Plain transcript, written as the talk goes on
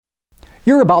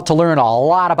You're about to learn a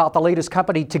lot about the latest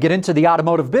company to get into the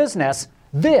automotive business.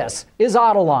 This is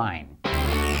Autoline.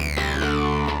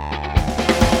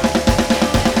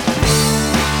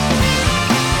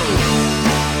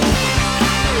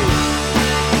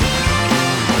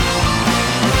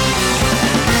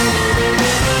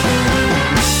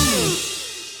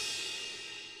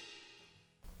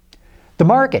 The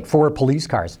market for police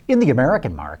cars in the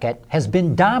American market has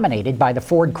been dominated by the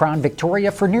Ford Crown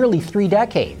Victoria for nearly 3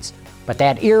 decades. But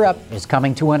that era is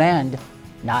coming to an end.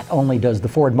 Not only does the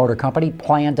Ford Motor Company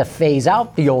plan to phase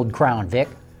out the old Crown Vic,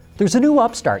 there's a new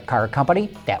upstart car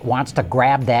company that wants to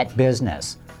grab that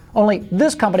business. Only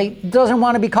this company doesn't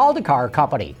want to be called a car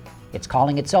company. It's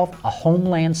calling itself a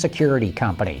Homeland Security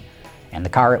company. And the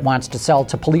car it wants to sell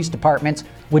to police departments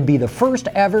would be the first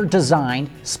ever designed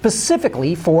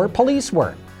specifically for police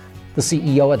work. The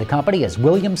CEO of the company is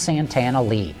William Santana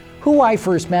Lee, who I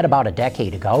first met about a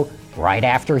decade ago, right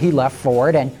after he left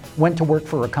Ford and went to work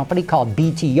for a company called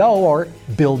BTO, or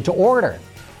Build to Order.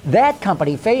 That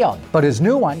company failed, but his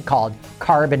new one, called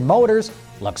Carbon Motors,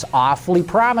 looks awfully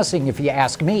promising if you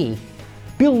ask me.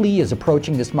 Bill Lee is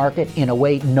approaching this market in a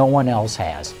way no one else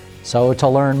has. So to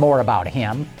learn more about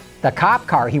him, the cop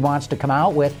car he wants to come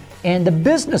out with, and the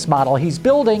business model he's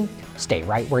building, stay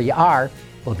right where you are.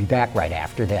 We'll be back right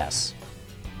after this.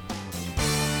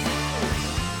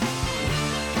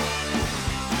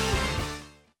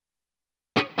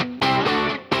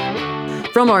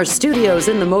 From our studios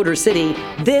in the Motor City,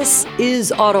 this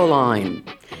is Autoline.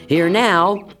 Here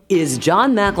now is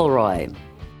John McElroy.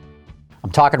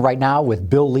 I'm talking right now with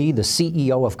Bill Lee, the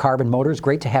CEO of Carbon Motors.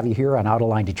 Great to have you here on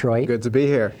Autoline Detroit. Good to be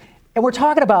here. And we're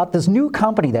talking about this new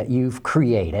company that you've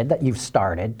created, that you've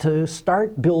started to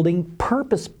start building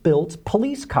purpose-built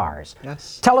police cars.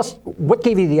 Yes. Tell us, what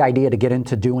gave you the idea to get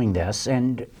into doing this,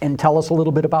 and tell us a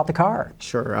little bit about the car.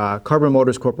 Sure. Carbon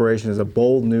Motors Corporation is a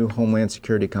bold new Homeland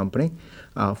Security company.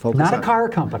 Not a car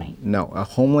company. No, a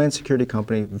Homeland Security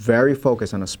company very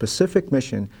focused on a specific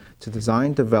mission to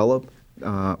design, develop,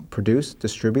 produce,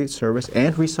 distribute, service,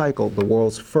 and recycle the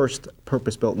world's first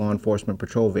purpose-built law enforcement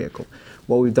patrol vehicle.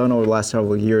 What we've done over the last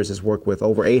several years is work with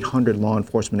over 800 law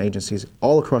enforcement agencies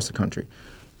all across the country,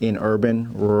 in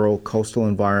urban, rural, coastal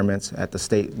environments, at the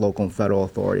state, local, and federal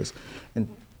authorities, and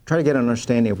try to get an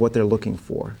understanding of what they're looking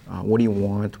for. What do you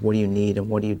want, what do you need, and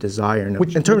what do you desire in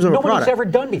terms of a product. Nobody's ever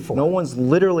done before. No one's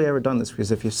literally ever done this,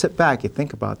 because if you sit back, you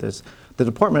think about this, the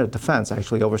Department of Defense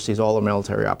actually oversees all the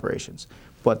military operations.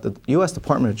 But the U.S.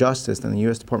 Department of Justice and the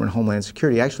U.S. Department of Homeland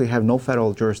Security actually have no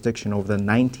federal jurisdiction over the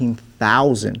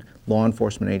 19,000 law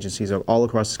enforcement agencies all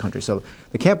across the country. So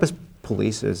the campus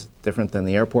police is different than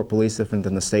the airport police, different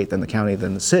than the state, than the county,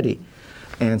 than the city.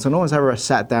 And so no one's ever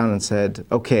sat down and said,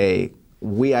 okay,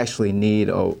 we actually need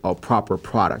a proper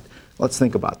product. Let's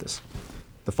think about this.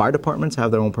 The fire departments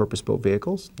have their own purpose-built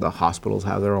vehicles. The hospitals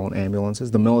have their own ambulances.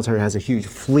 The military has a huge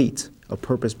fleet of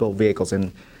purpose-built vehicles.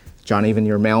 And John, even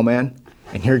your mailman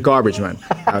and your garbage men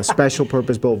have special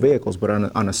purpose-built vehicles. But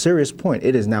on a serious point,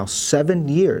 it is now 7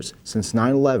 years since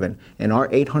 9/11, and our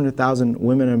 800,000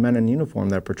 women and men in uniform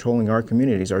that are patrolling our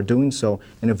communities are doing so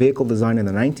in a vehicle designed in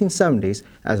the 1970s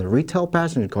as a retail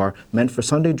passenger car meant for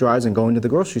Sunday drives and going to the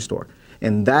grocery store.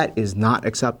 And that is not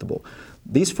acceptable.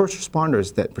 These first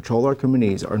responders that patrol our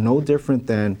communities are no different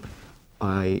than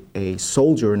a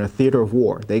soldier in a theater of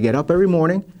war. They get up every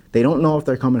morning. They don't know if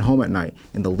they're coming home at night.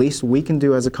 And the least we can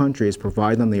do as a country is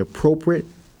provide them the appropriate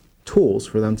tools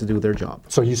for them to do their job.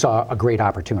 So you saw a great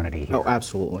opportunity here. Oh,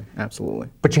 absolutely, absolutely.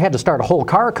 But you had to start a whole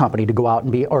car company to go out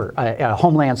and or a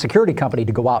Homeland Security company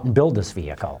to go out and build this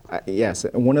vehicle. Yes,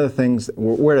 one of the things,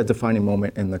 we're at a defining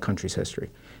moment in the country's history.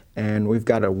 And we've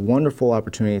got a wonderful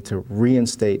opportunity to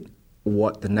reinstate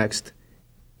what the next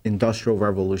industrial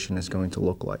revolution is going to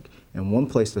look like. And one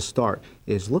place to start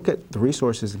is look at the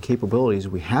resources and capabilities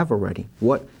we have already.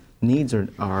 What needs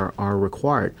are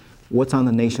required? What's on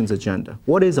the nation's agenda?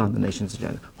 What is on the nation's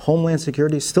agenda? Homeland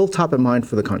Security is still top of mind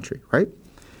for the country, right?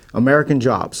 American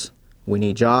jobs. We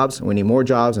need jobs, and we need more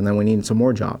jobs, and then we need some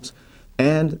more jobs.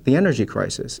 And the energy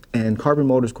crisis. And Carbon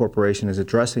Motors Corporation is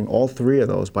addressing all three of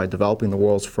those by developing the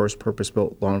world's first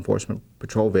purpose-built law enforcement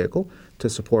patrol vehicle to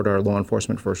support our law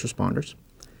enforcement first responders.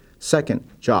 Second,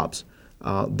 jobs.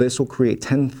 This will create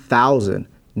 10,000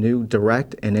 new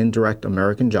direct and indirect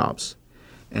American jobs.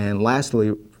 And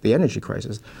lastly, the energy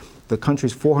crisis. The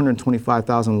country's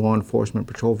 425,000 law enforcement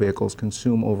patrol vehicles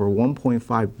consume over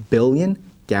 1.5 billion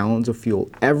gallons of fuel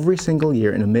every single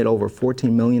year and emit over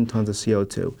 14 million tons of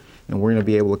CO2. And we're going to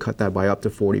be able to cut that by up to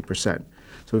 40%.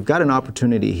 So we've got an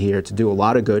opportunity here to do a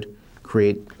lot of good,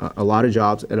 create a lot of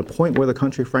jobs at a point where the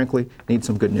country, frankly, needs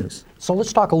some good news. So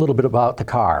let's talk a little bit about the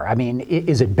car. I mean,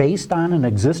 is it based on an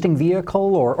existing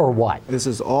vehicle or what? This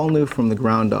is all new from the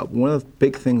ground up. One of the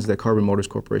big things that Carbon Motors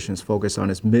Corporation is focused on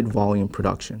is mid-volume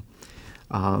production.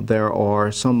 There are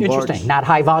some Interesting. Not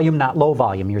high volume, not low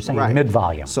volume. You're saying right.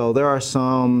 mid-volume. So there are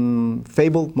some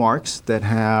fabled marques that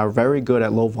are very good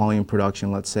at low volume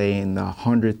production, let's say in the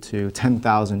 100 to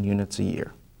 10,000 units a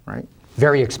year, right?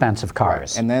 Very expensive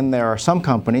cars. Right. And then there are some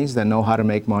companies that know how to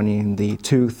make money in the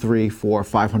 2, 3, 4,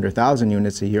 500,000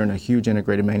 units a year in a huge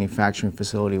integrated manufacturing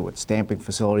facility with stamping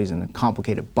facilities and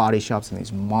complicated body shops and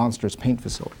these monstrous paint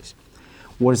facilities.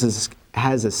 What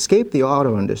has escaped the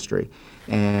auto industry,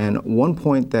 and one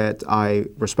point that I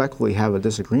respectfully have a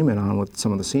disagreement on with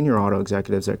some of the senior auto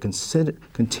executives that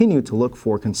continue to look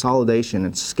for consolidation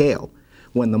and scale.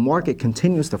 When the market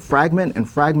continues to fragment and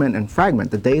fragment and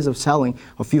fragment, the days of selling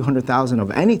a few 100,000 of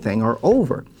anything are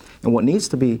over. And what needs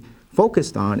to be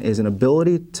focused on is an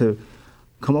ability to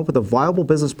come up with a viable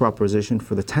business proposition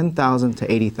for the 10,000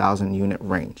 to 80,000 unit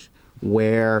range,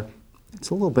 where it's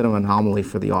a little bit of an anomaly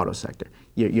for the auto sector.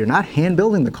 You're not hand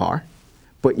building the car,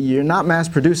 but you're not mass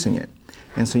producing it.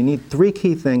 And so you need three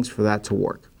key things for that to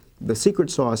work. The secret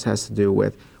sauce has to do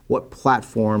with what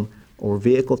platform or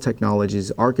vehicle technologies,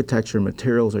 architecture,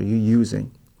 materials are you using,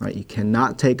 right? You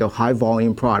cannot take a high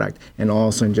volume product and all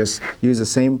of a sudden just use the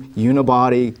same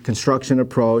unibody construction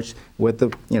approach with the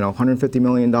 $150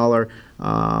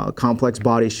 million complex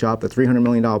body shop, the $300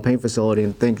 million paint facility,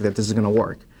 and think that this is gonna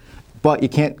work. But you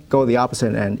can't go the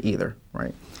opposite end either,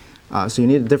 right? So you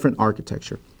need a different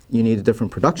architecture. You need a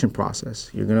different production process.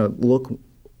 You're going to look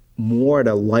more at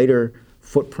a lighter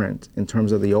footprint in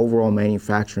terms of the overall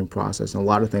manufacturing process, and a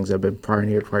lot of things have been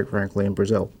pioneered, quite frankly, in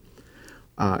Brazil.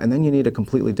 And then you need a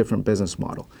completely different business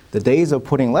model. The days of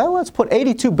putting, let's put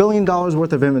 $82 billion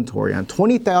worth of inventory on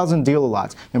 20,000 dealer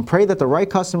lots and pray that the right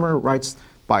customer walks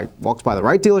by the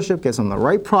right dealership, gets them the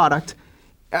right product,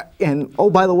 and oh,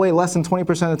 by the way, less than 20%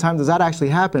 of the time does that actually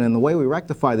happen. And the way we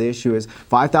rectify the issue is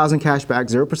 5,000 cash back,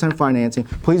 0% financing.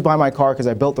 Please buy my car because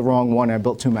I built the wrong one and I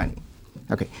built too many.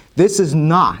 Okay, this is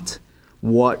not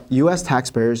what U.S.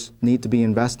 taxpayers need to be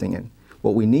investing in.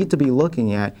 What we need to be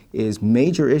looking at is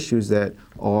major issues that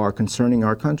are concerning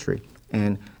our country.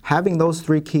 And having those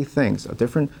three key things, a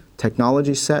different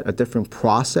technology set, a different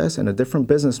process, and a different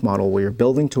business model where you're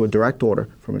building to a direct order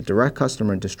from a direct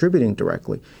customer and distributing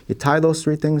directly. You tie those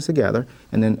three things together,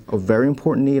 and then a very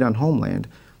important need on Homeland,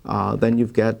 then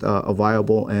you've got a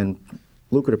viable and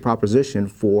lucrative proposition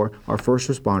for our first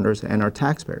responders and our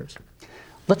taxpayers.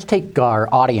 Let's take our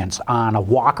audience on a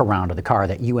walk around of the car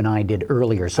that you and I did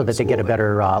earlier so that they get a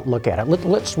better look at it.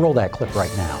 Let's roll that clip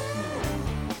right now.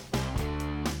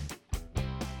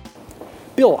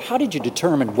 Bill, how did you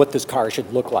determine what this car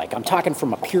should look like? I'm talking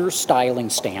from a pure styling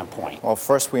standpoint. Well,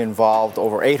 first we involved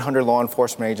over 800 law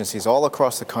enforcement agencies all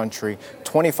across the country,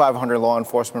 2,500 law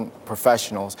enforcement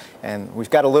professionals, and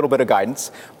we've got a little bit of guidance.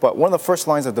 But one of the first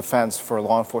lines of defense for a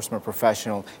law enforcement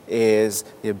professional is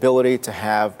the ability to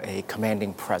have a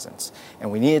commanding presence.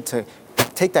 And we needed to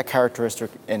take that characteristic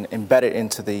and embed it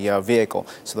into the vehicle.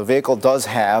 So the vehicle does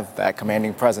have that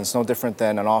commanding presence, no different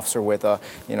than an officer with a,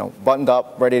 buttoned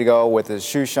up, ready to go, with his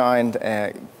shoes shined,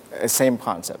 same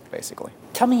concept, basically.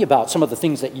 Tell me about some of the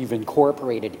things that you've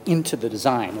incorporated into the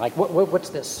design. Like what's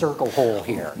this circle hole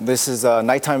here? This is a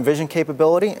nighttime vision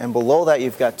capability, and below that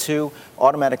you've got two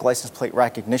automatic license plate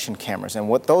recognition cameras. And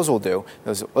what those will do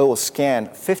is it will scan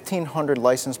 1,500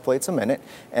 license plates a minute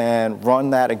and run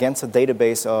that against a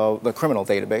database of the criminal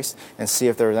database and see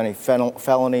if there's any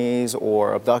felonies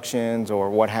or abductions or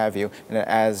what have you, and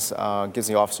it gives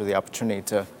the officer the opportunity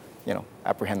to,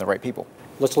 apprehend the right people.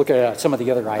 Let's look at some of the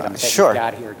other items that sure. you've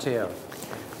got here too.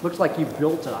 Looks like you've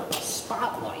built a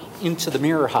spotlight into the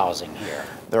mirror housing here.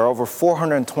 There are over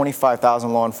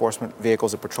 425,000 law enforcement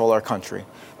vehicles that patrol our country,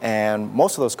 and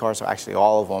most of those cars, are actually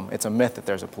all of them, it's a myth that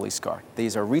there's a police car.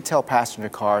 These are retail passenger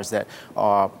cars that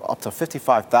up to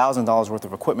 $55,000 worth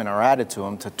of equipment are added to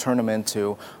them to turn them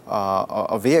into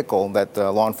a vehicle that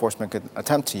law enforcement could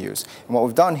attempt to use. And what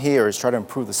we've done here is try to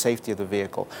improve the safety of the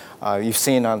vehicle. You've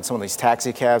seen on some of these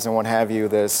taxi cabs and what have you,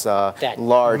 this that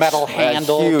large, metal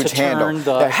handle huge to turn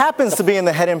handle that happens to be in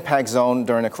the head impact zone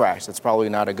during a crash. That's probably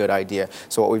not a good idea.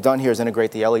 So what we've done here is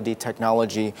integrate the LED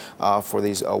technology for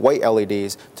these white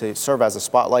LEDs to serve as a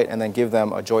spotlight, and then give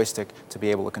them a joystick to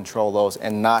be able to control those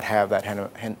and not have that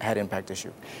head impact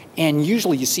issue. And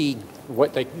usually you see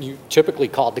what you typically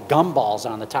call the gumballs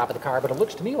on the top of the car, but it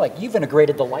looks to me like you've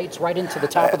integrated the lights right into the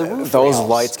top of the roof Those rails.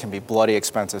 lights can be bloody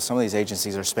expensive. Some of these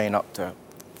agencies are paying up to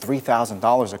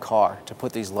 $3,000 a car to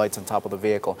put these lights on top of the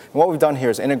vehicle. And what we've done here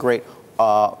is integrate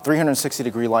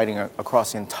 360-degree lighting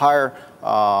across the entire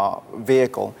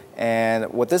vehicle.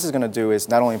 And what this is going to do is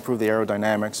not only improve the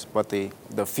aerodynamics, but the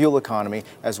fuel economy,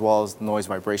 as well as noise,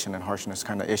 vibration, and harshness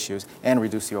kind of issues, and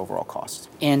reduce the overall cost.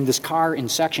 And this car in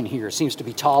section here seems to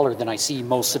be taller than I see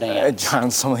most sedans. John,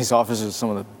 some of these officers are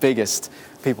some of the biggest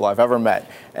people I've ever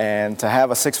met. And to have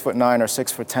a 6'9" or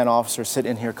 6'10" officer sit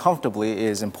in here comfortably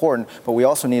is important, but we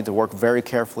also need to work very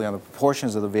carefully on the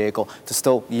proportions of the vehicle to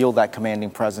still yield that commanding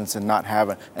presence and not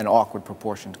have an awkward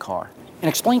proportioned car. And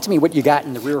explain to me what you got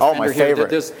in the rear fender my here. favorite.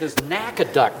 There's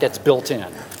NACA duct that's built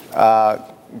in.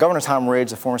 Governor Tom Ridge,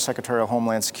 the former Secretary of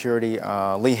Homeland Security,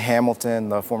 Lee Hamilton,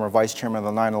 the former Vice Chairman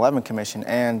of the 9/11 Commission,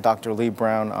 and Dr. Lee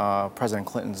Brown, President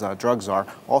Clinton's drug czar,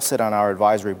 all sit on our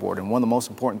advisory board. And one of the most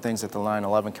important things that the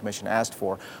 9/11 Commission asked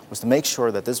for was to make sure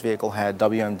that this vehicle had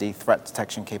WMD threat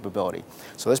detection capability.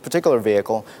 So this particular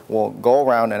vehicle will go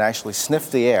around and actually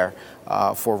sniff the air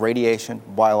for radiation,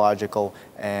 biological,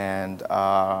 and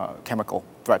chemical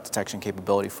threat detection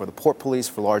capability for the port police,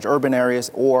 for large urban areas,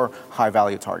 or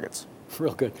high-value targets.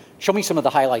 Real good. Show me some of the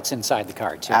highlights inside the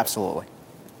car, too. Absolutely.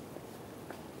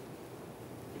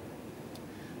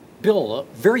 Bill,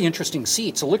 very interesting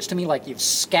seats. It looks to me like you've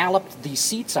scalloped these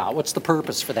seats out. What's the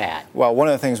purpose for that? Well, one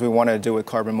of the things we wanted to do with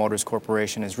Carbon Motors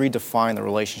Corporation is redefine the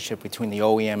relationship between the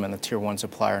OEM and the Tier 1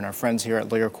 supplier. And our friends here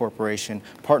at Lear Corporation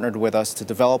partnered with us to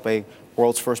develop a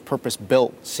world's first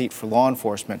purpose-built seat for law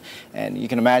enforcement. And you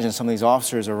can imagine some of these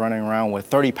officers are running around with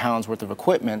 30 pounds worth of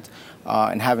equipment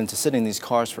and having to sit in these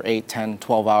cars for 8, 10,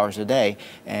 12 hours a day.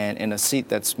 And in a seat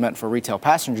that's meant for retail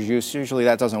passenger use, usually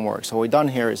that doesn't work. So what we've done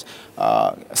here is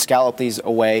scallop these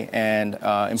away and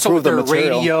improve the material. So with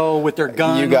their radio, with their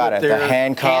gun, you got it, the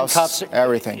handcuffs,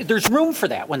 everything. There's room for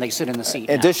that when they sit in the seat.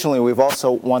 Additionally, we've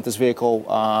also want this vehicle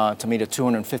to meet a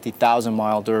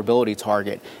 250,000-mile durability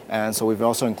target. And so we've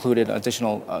also included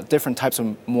additional different types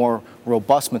of more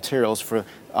robust materials for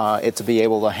it to be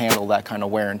able to handle that kind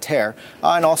of wear and tear.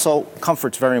 And also,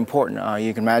 comfort's very important.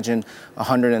 You can imagine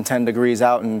 110 degrees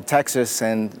out in Texas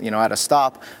and, at a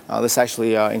stop. This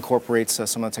actually incorporates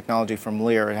some of the technology from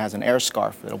Lear. It has an air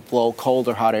scarf that'll blow cold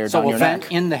or hot air down your neck. So a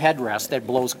vent in the headrest that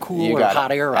blows cool or got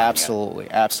hot air on Absolutely,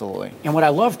 absolutely. And what I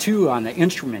love, too, on the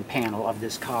instrument panel of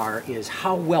this car is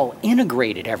how well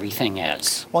integrated everything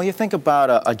is. Well, you think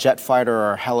about a jet fighter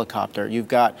or a helicopter. You've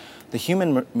got the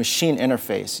human-machine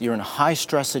interface. You're in a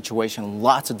high-stress situation,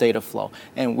 lots of data flow.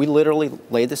 And we literally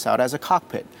laid this out as a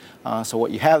cockpit. So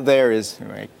what you have there is,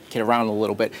 get around a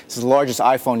little bit, this is the largest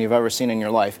iPhone you've ever seen in your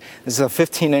life. This is a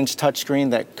 15-inch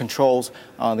touchscreen that controls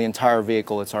the entire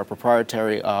vehicle. It's our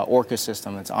proprietary Orca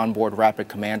system. It's onboard rapid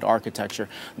command architecture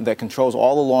that controls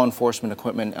all the law enforcement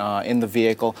equipment in the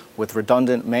vehicle with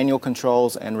redundant manual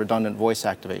controls and redundant voice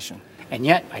activation. And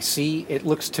yet, I see, it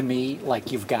looks to me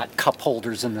like you've got cup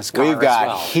holders in this car We've got as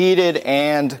well. Heated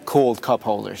and cooled cup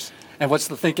holders. And what's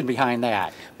the thinking behind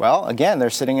that? Well, again, they're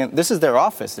sitting in, this is their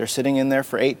office. They're sitting in there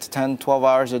for 8 to 10, 12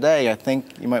 hours a day. I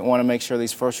think you might want to make sure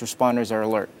these first responders are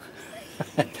alert.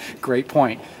 Great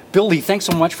point. Bill Lee, thanks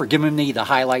so much for giving me the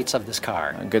highlights of this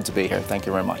car. Good to be here. Thank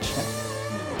you very much.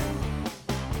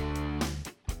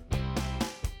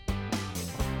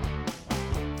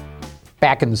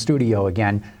 Back in the studio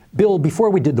again. Bill, before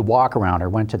we did the walk around or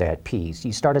went to that piece,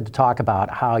 you started to talk about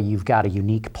how you've got a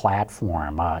unique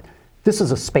platform. This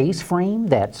is a space frame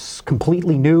that's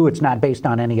completely new. It's not based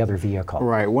on any other vehicle.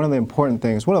 Right. One of the important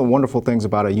things, one of the wonderful things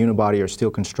about a unibody or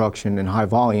steel construction in high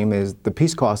volume is the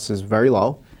piece cost is very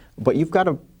low, but you've got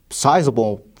a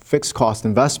sizable fixed cost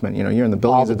investment. You're in the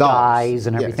billions of dollars. All the dies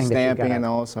and everything that you got. Stamping and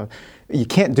all that stuff. You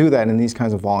can't do that in these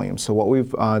kinds of volumes. So what we've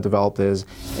developed is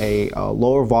a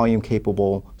lower volume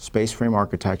capable space frame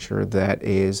architecture that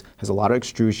has a lot of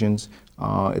extrusions.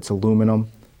 It's aluminum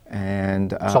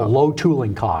and so low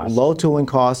tooling costs. Low tooling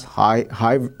costs,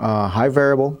 high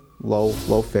variable,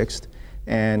 low fixed,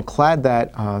 and clad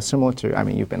that similar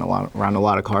to. You've been around a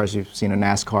lot of cars. You've seen a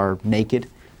NASCAR naked.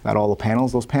 Got all the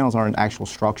panels. Those panels aren't actual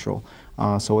structural.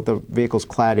 So what the vehicle's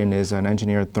clad in is an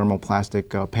engineered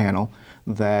thermoplastic panel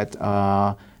that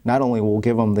not only will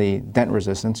give them the dent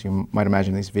resistance, you might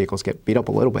imagine these vehicles get beat up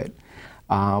a little bit,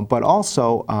 but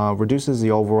also reduces the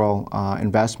overall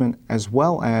investment as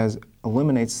well as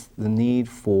eliminates the need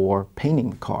for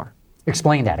painting the car.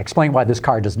 Explain that. Explain why this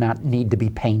car does not need to be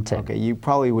painted. Okay, you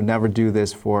probably would never do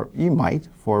this for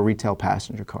a retail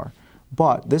passenger car,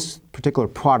 but this particular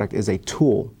product is a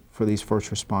tool for these first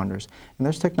responders. And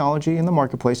there's technology in the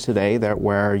marketplace today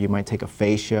where you might take a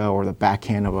fascia or the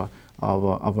backhand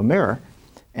of a mirror,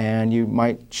 and you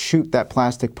might shoot that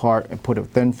plastic part and put a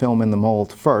thin film in the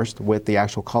mold first with the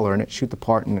actual color in it, shoot the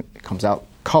part, and it comes out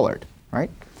colored,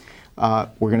 right?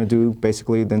 We're going to do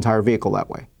basically the entire vehicle that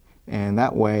way. And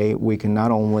that way we can not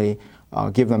only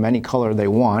give them any color they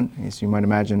want. As you might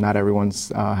imagine, not everyone's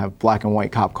have black and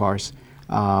white cop cars.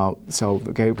 So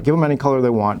give them any color they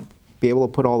want, be able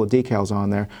to put all the decals on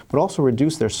there, but also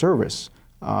reduce their service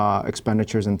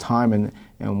expenditures and time,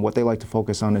 and what they like to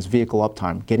focus on is vehicle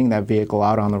uptime, getting that vehicle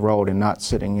out on the road and not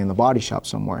sitting in the body shop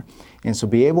somewhere. And so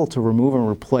be able to remove and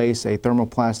replace a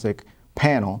thermoplastic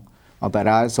panel that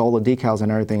has all the decals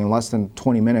and everything in less than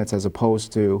 20 minutes, as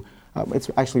opposed to,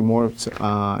 it's actually more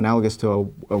analogous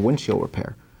to a windshield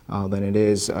repair than it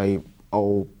is a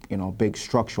big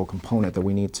structural component that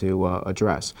we need to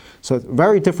address. So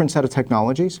very different set of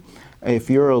technologies. If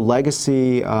you're a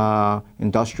legacy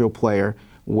industrial player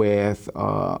with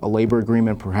a labor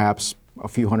agreement, perhaps a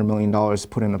few $100 million to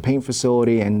put in a paint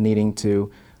facility and needing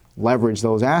to leverage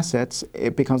those assets,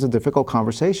 it becomes a difficult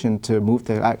conversation to move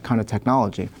to that kind of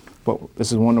technology. But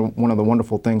this is one of the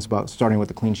wonderful things about starting with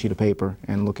a clean sheet of paper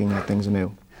and looking at things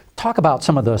anew. Talk about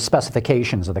some of the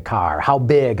specifications of the car. How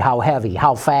big, how heavy,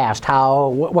 how fast,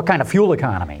 what kind of fuel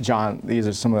economy? John, these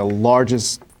are some of the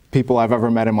largest people I've ever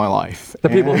met in my life. The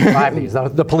people who drive these,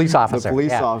 the police officers. The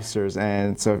police officers,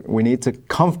 and so we need to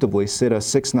comfortably sit a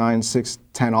 6'9",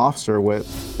 6'10" officer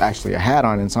with actually a hat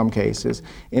on in some cases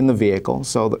in the vehicle.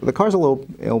 So the car's a little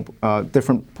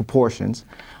different proportions.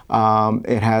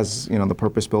 It has the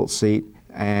purpose-built seat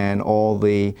and all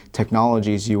the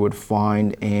technologies you would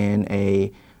find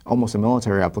in almost a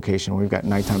military application. We've got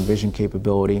nighttime vision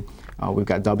capability. We've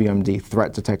got WMD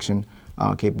threat detection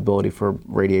capability for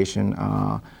radiation,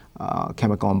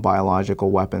 chemical and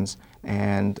biological weapons.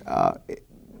 And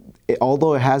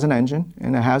although it has an engine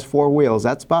and it has 4 wheels,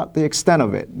 that's about the extent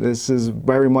of it. This is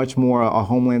very much more a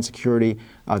Homeland Security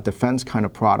defense kind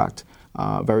of product,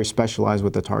 very specialized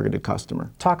with the targeted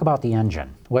customer. Talk about the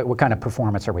engine. What kind of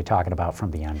performance are we talking about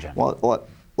from the engine? Well,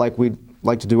 like we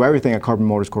like to do everything at Carbon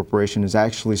Motors Corporation, is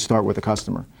actually start with the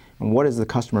customer. And what has the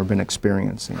customer been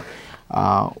experiencing?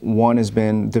 One has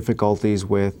been difficulties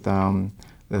with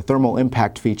the thermal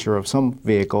impact feature of some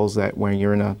vehicles, that when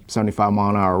you're in a 75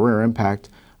 mile an hour rear impact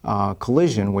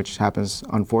collision, which happens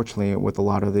unfortunately with a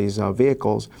lot of these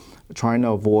vehicles, trying to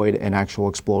avoid an actual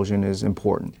explosion is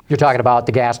important. You're talking about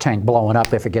the gas tank blowing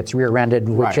up if it gets rear-ended,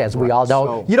 which as we all know,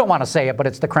 so, you don't want to say it, but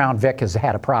it's the Crown Vic has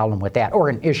had a problem with that, or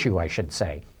an issue, I should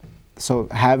say. So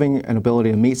having an ability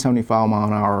to meet 75 mile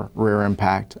an hour rear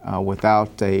impact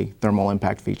without a thermal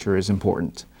impact feature is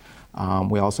important.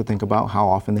 We also think about how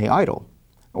often they idle.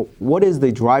 What is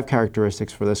the drive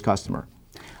characteristics for this customer?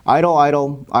 Idle,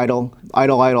 idle, idle,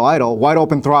 idle, idle, idle, wide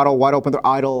open throttle, wide open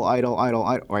idle, idle, idle,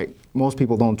 idle, right? Most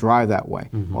people don't drive that way.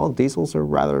 Mm-hmm. Well, diesels are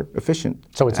rather efficient.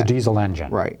 So it's a diesel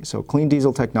engine. Right. So clean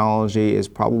diesel technology is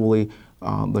probably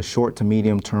the short to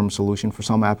medium term solution for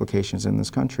some applications in this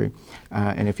country.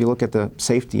 And if you look at the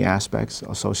safety aspects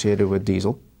associated with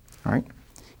diesel, all right,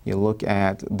 you look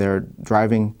at their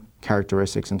driving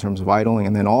characteristics in terms of idling,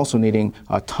 and then also needing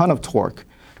a ton of torque.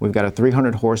 We've got a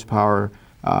 300 horsepower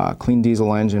clean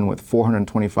diesel engine with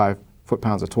 425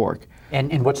 foot-pounds of torque.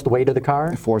 And what's the weight of the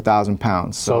car? 4,000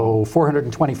 pounds. So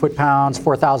 420 foot-pounds,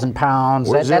 4,000 pounds.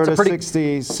 We're 0 to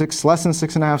 60, less than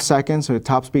 6.5 seconds, so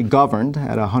top speed governed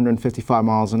at 155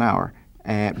 miles an hour.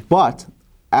 But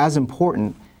as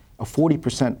important, a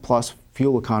 40% plus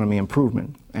fuel economy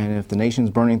improvement. And if the nation's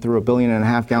burning through 1.5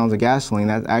 billion gallons of gasoline,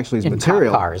 that actually is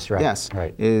material. In cars, right? Yes,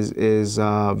 right. is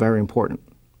very important.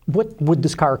 What would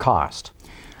this car cost?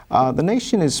 The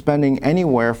nation is spending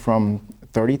anywhere from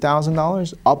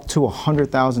 $30,000 up to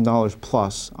 $100,000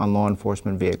 plus on law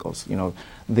enforcement vehicles. You know,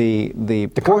 the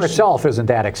car itself isn't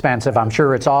that expensive. I'm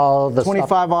sure it's all the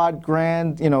 25 odd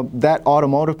grand. You know, that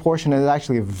automotive portion is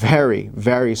actually a very,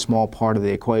 very small part of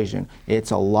the equation.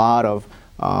 It's a lot of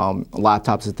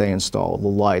laptops that they install, the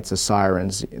lights, the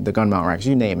sirens, the gun mount racks,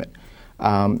 you name it.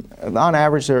 On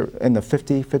average, they're in the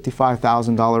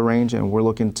 $55,000 range, and we're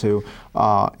looking to,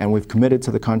 and we've committed to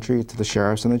the country, to the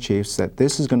sheriffs and the chiefs, that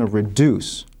this is going to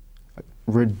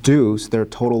reduce their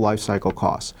total life cycle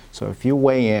costs. So if you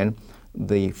weigh in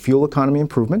the fuel economy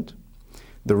improvement,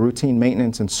 the routine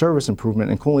maintenance and service improvement,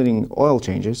 including oil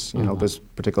changes, you know, this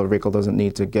particular vehicle doesn't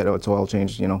need to get its oil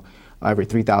changed, you know, every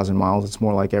 3,000 miles. It's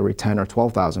more like every 10 or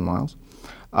 12,000 miles.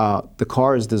 The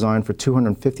car is designed for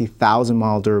 250,000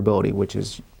 mile durability, which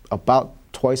is about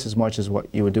twice as much as what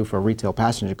you would do for a retail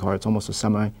passenger car. It's almost a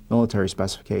semi-military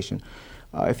specification.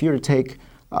 If you were to take,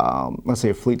 let's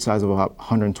say, a fleet size of about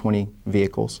 120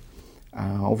 vehicles,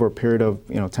 Over a period of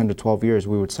 10 to 12 years,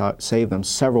 we would save them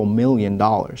several $1 million.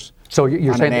 So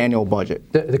you're on saying an annual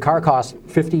budget. The car costs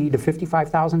 $50,000 to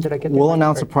 $55,000. Did I get that? We'll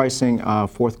announce the pricing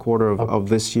fourth quarter of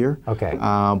this year. Okay.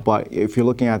 But if you're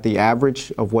looking at the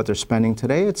average of what they're spending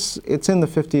today, it's in the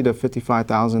 $50,000 to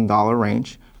 $55,000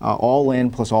 range, all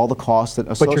in plus all the costs that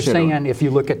associated. But you're saying if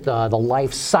you look at the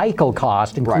life cycle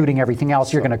cost, including everything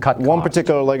else, you're going to cut costs. One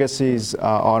particular Legacy's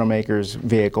automaker's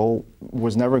vehicle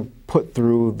was never put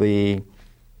through the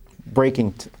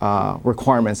braking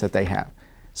requirements that they have.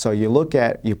 So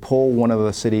you pull one of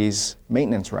the city's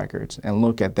maintenance records and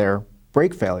look at their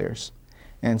brake failures.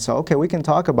 And so, okay, we can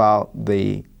talk about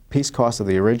the piece cost of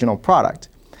the original product,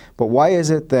 but why is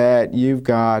it that you've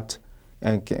got,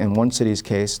 in one city's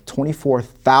case,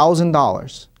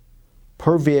 $24,000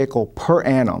 per vehicle per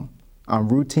annum on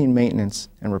routine maintenance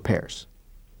and repairs?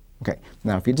 Okay,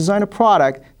 now if you design a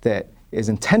product that is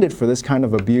intended for this kind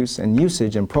of abuse and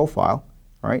usage and profile,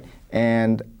 right,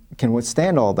 and can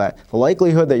withstand all that, the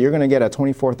likelihood that you're going to get a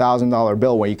 $24,000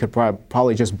 bill where you could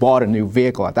probably just bought a new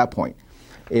vehicle at that point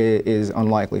is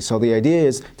unlikely. So the idea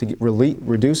is to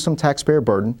reduce some taxpayer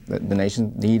burden. The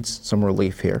nation needs some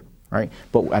relief here, right?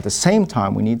 But at the same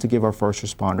time, we need to give our first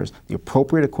responders the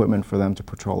appropriate equipment for them to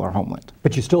patrol our homeland.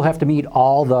 But you still have to meet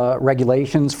all the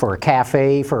regulations for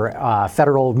CAFE, for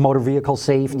federal motor vehicle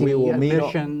safety,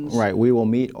 emissions. Right, we will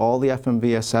meet all the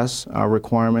FMVSS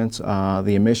requirements,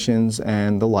 the emissions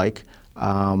and the like.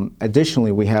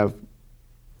 Additionally, we have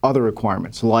other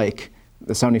requirements like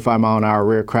the 75-mile-an-hour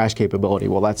rear crash capability.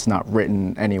 Well, that's not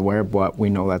written anywhere, but we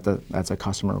know that that's a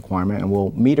customer requirement, and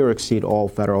we'll meet or exceed all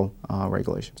federal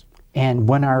regulations. And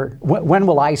when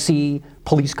will I see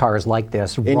police cars like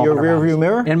this in your rearview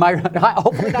mirror? In my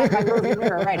hopefully not in my rearview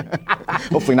mirror, right?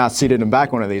 Hopefully not seated in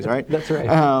back one of these, right? That's right.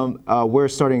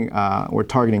 We're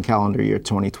targeting calendar year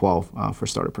 2012 for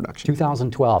start of production.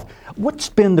 2012. What's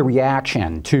been the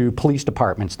reaction to police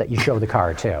departments that you show the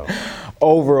car to?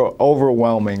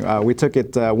 Overwhelming. We took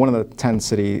it. One of the 10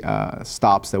 city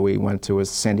stops that we went to was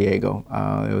San Diego.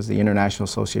 It was the International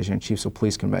Association of Chiefs of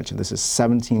Police Convention. This is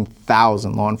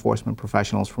 17,000 law enforcement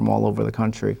professionals from all over the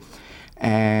country.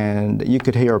 And you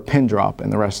could hear a pin drop in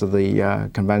the rest of the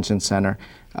convention center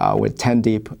with 10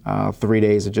 deep, 3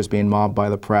 days of just being mobbed by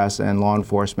the press and law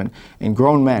enforcement, and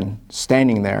grown men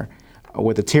standing there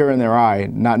with a tear in their eye,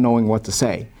 not knowing what to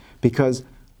say. Because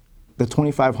the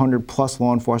 2,500 plus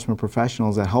law enforcement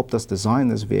professionals that helped us design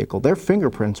this vehicle, their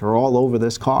fingerprints are all over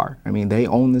this car. I mean, they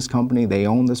own this company, they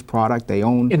own this product, they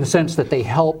own... In the sense that they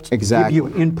helped give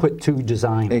you input to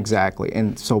design. Exactly.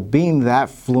 And so being that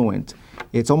fluent,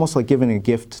 it's almost like giving a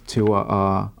gift to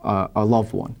a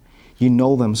loved one. You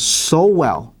know them so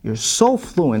well, you're so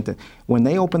fluent that when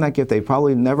they open that gift, they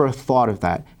probably never thought of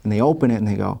that, and they open it and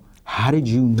they go, how did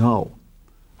you know?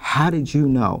 How did you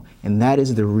know? And that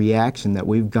is the reaction that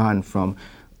we've gotten from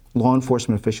law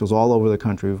enforcement officials all over the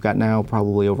country. We've got now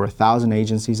probably over 1,000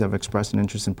 agencies that have expressed an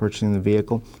interest in purchasing the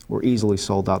vehicle. We're easily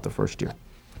sold out the first year.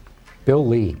 Bill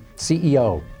Lee,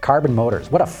 CEO, Carbon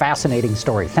Motors. What a fascinating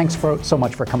story. Thanks so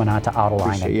much for coming on to Autoline.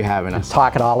 Appreciate you having us. And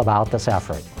talking all about this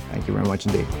effort. Thank you very much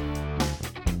indeed.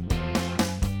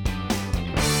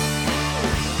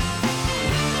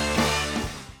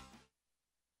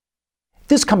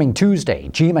 This coming Tuesday,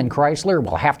 GM and Chrysler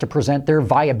will have to present their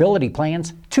viability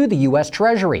plans to the U.S.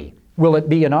 Treasury. Will it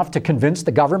be enough to convince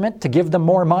the government to give them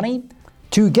more money?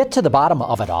 To get to the bottom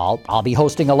of it all, I'll be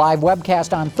hosting a live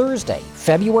webcast on Thursday,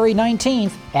 February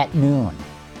 19th at noon.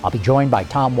 I'll be joined by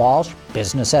Tom Walsh,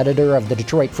 business editor of the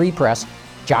Detroit Free Press,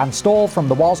 John Stoll from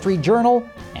the Wall Street Journal,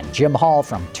 and Jim Hall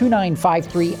from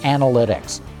 2953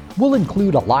 Analytics. We'll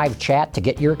include a live chat to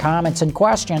get your comments and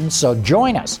questions, so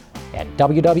join us at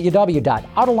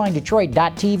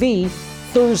www.AutolineDetroit.tv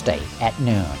Thursday at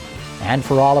noon. And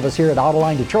for all of us here at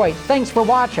Autoline Detroit, thanks for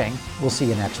watching. We'll see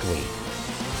you next week.